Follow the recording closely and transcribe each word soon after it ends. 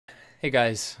Hey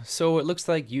guys, so it looks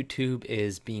like YouTube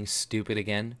is being stupid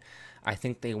again. I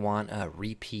think they want a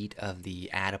repeat of the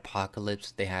ad apocalypse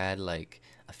they had like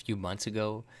a few months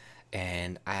ago,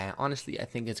 and I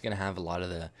think it's going to have a lot of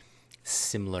the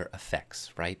similar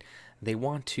effects, right? They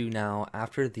want to now,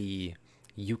 after the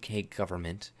UK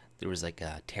government, there was like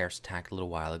a terrorist attack a little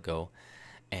while ago,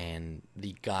 and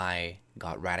the guy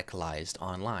got radicalized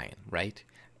online, right?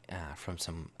 From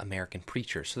some American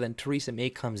preacher. So then Theresa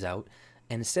May comes out,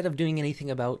 and instead of doing anything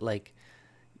about like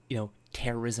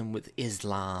terrorism with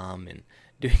Islam and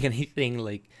doing anything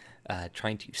like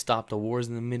trying to stop the wars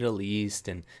in the Middle East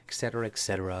and etc.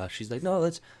 etc. She's like, no,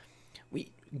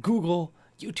 we Google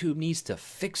YouTube needs to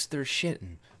fix their shit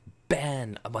and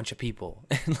ban a bunch of people,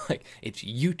 and like it's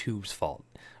YouTube's fault,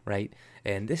 right?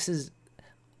 And this is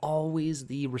always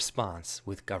the response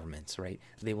with governments, right?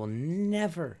 They will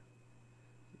never,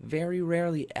 very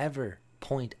rarely ever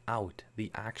point out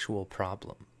the actual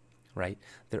problem, right?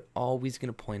 They're always going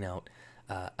to point out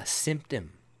a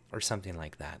symptom or something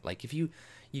like that. Like if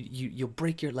you'll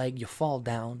break your leg, you fall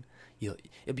down,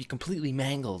 it'll be completely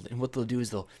mangled, and what they'll do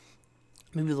is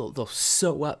they'll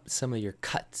sew up some of your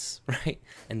cuts, right?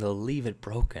 And they'll leave it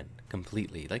broken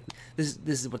completely. Like this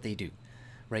is what they do,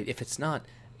 right? If there's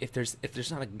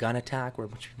not a gun attack where a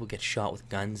bunch of people get shot with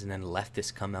guns and then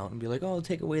leftists come out and be like, oh,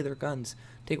 take away their guns,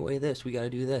 take away this, we got to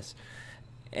do this,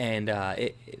 and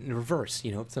in reverse,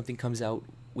 if something comes out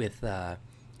with on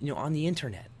the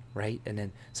internet, right, and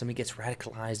then somebody gets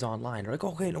radicalized online, they're like,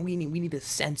 okay, no, we need to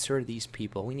censor these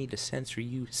people, we need to censor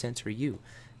you.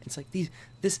 It's like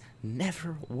this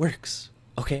never works,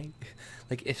 okay?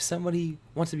 Like if somebody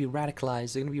wants to be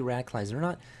radicalized, they're gonna be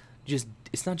radicalized.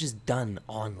 It's not just done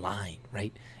online,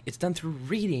 right? It's done through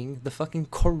reading the fucking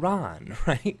Quran,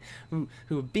 right?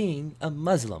 Who being a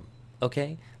Muslim,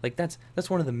 okay? Like that's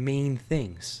one of the main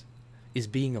things, is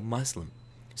being a Muslim.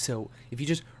 So if you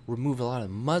just remove a lot of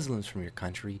Muslims from your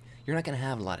country, you're not gonna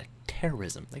have a lot of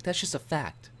terrorism. Like that's just a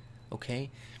fact,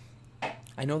 okay?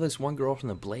 I know this one girl from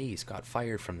the Blaze got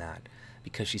fired from that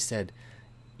because she said,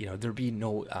 there'd be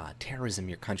no terrorism in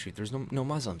your country if there's no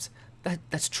Muslims.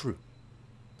 That's true.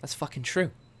 That's fucking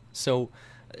true. So,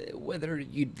 whether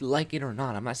you like it or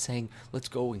not, I'm not saying let's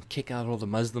go and kick out all the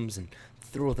Muslims and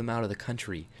throw them out of the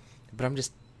country, but I'm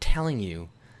just telling you,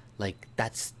 like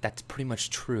that's pretty much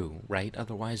true, right?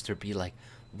 Otherwise, there'd be like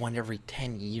one every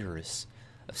 10 years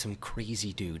of some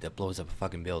crazy dude that blows up a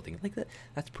fucking building. Like that.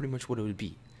 That's pretty much what it would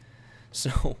be.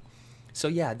 So, so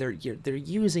yeah, they're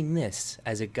using this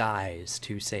as a guise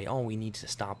to say, oh, we need to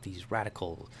stop these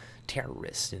radical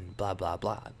terrorists and blah blah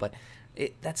blah. But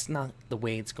that's not the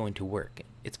way it's going to work.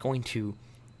 It's going to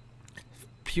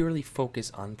purely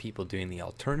focus on people doing the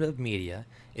alternative media.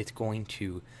 It's going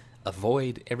to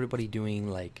avoid everybody doing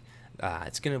like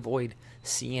it's going to avoid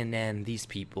CNN, these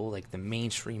people, like the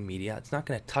mainstream media. It's not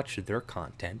going to touch their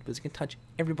content, but it's going to touch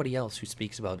everybody else who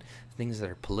speaks about things that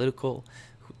are political,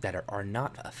 that are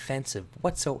not offensive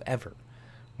whatsoever,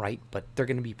 right? But they're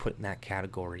going to be put in that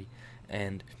category.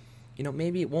 And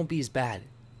maybe it won't be as bad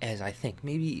as I think.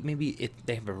 Maybe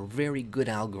they have a very good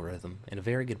algorithm and a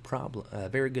very good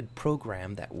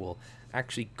program that will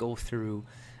actually go through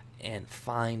and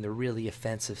find the really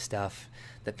offensive stuff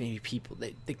that maybe people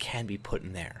they can be put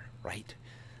in there, right?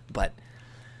 But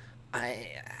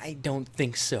I don't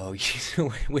think so.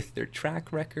 With their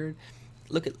track record,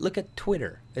 look at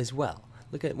Twitter as well.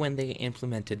 Look at when they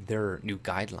implemented their new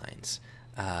guidelines.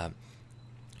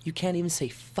 You can't even say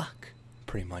fuck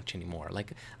pretty much anymore.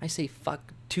 Like I say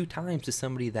fuck 2 times to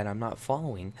somebody that I'm not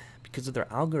following because of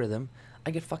their algorithm,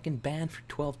 I get fucking banned for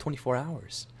 12, 24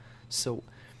 hours. So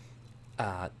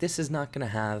this is not going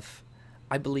to have,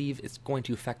 I believe it's going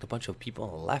to affect a bunch of people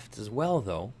on the left as well,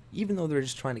 though. Even though they're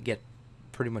just trying to get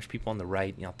pretty much people on the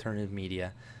right, the alternative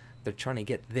media, they're trying to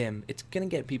get them. It's going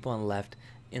to get people on the left,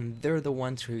 and they're the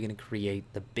ones who are going to create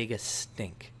the biggest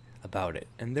stink about it.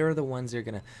 And they're the ones that are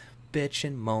going to bitch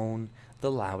and moan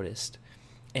the loudest.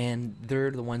 And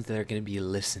they're the ones that are going to be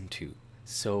listened to.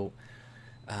 So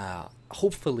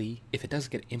hopefully, if it does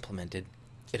get implemented,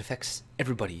 it affects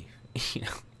everybody,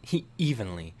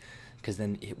 evenly, because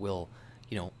then it will,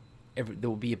 there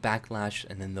will be a backlash,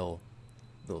 and then they'll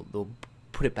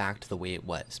put it back to the way it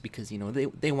was, because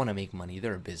they want to make money.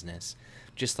 They're a business,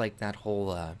 just like that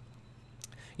whole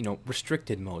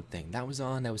restricted mode thing that was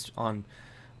on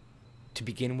to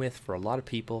begin with for a lot of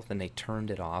people. Then they turned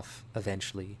it off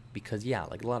eventually because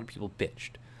like a lot of people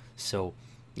bitched. So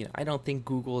I don't think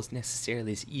Google is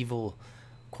necessarily this evil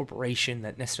corporation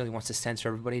that necessarily wants to censor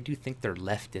everybody. I do think they're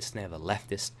leftist and they have a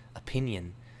leftist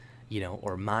opinion,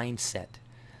 or mindset.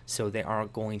 So they are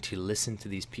going to listen to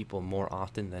these people more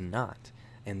often than not.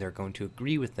 and they're going to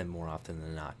agree with them more often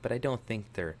than not. But I don't think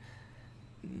they're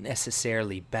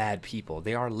necessarily bad people.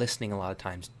 They are listening a lot of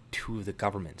times to the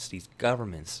governments. These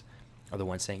governments are the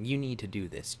ones saying, you need to do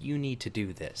this, you need to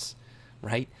do this,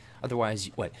 right? Otherwise,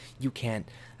 what, you can't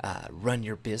run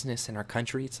your business in our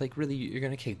country? It's like, really, you're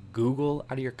going to kick Google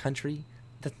out of your country?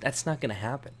 That's not going to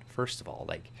happen, first of all.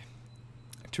 Like,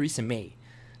 Theresa May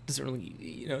doesn't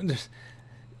really,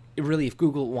 really, if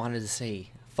Google wanted to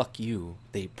say, fuck you,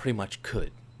 they pretty much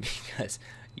could. Because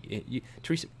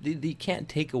Theresa, they can't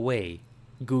take away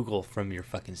Google from your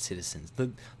fucking citizens.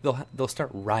 They'll start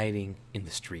rioting in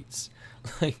the streets.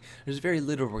 Like, there's very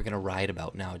little we're gonna riot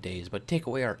about nowadays. But take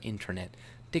away our internet,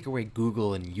 take away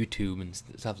Google and YouTube and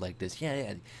stuff like this. Yeah.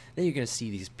 Then you're gonna see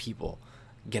these people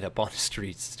get up on the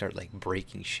streets and start like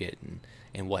breaking shit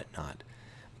and whatnot.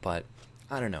 But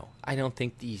I don't know. I don't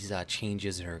think these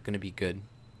changes are gonna be good,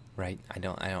 right? I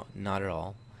don't. Not at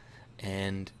all.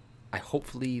 And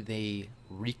hopefully they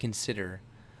reconsider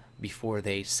before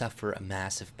they suffer a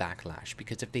massive backlash.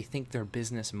 Because if they think their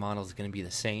business model is going to be the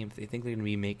same, if they think they're going to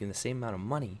be making the same amount of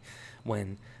money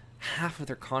when half of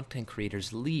their content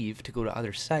creators leave to go to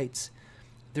other sites,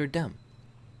 they're dumb,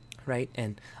 right?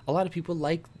 And a lot of people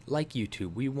like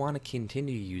YouTube. We want to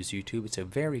continue to use YouTube. It's a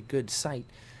very good site.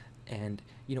 And,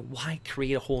 why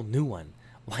create a whole new one?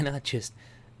 Why not just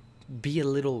be a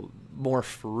little more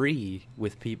free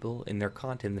with people in their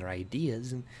content, their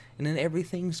ideas, and then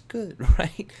everything's good,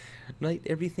 right? Right?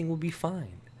 Everything will be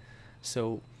fine.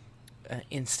 So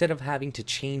instead of having to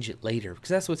change it later, because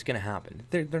that's what's going to happen,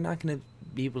 they're not going to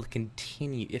be able to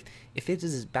continue. If it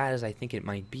is as bad as I think it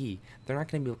might be, they're not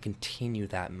going to be able to continue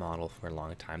that model for a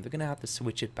long time. They're going to have to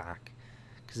switch it back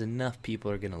because enough people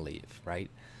are going to leave, right?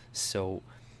 So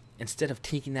instead of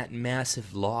taking that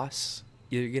massive loss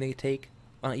you're going to take,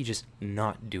 why don't you just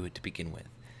not do it to begin with?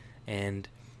 And,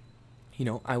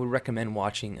 I would recommend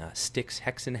watching Styx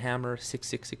Hexenhammer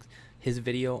 666, his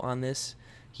video on this.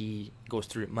 He goes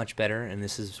through it much better, and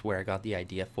this is where I got the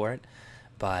idea for it.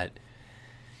 But,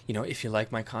 if you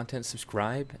like my content,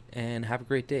 subscribe, and have a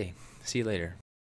great day. See you later.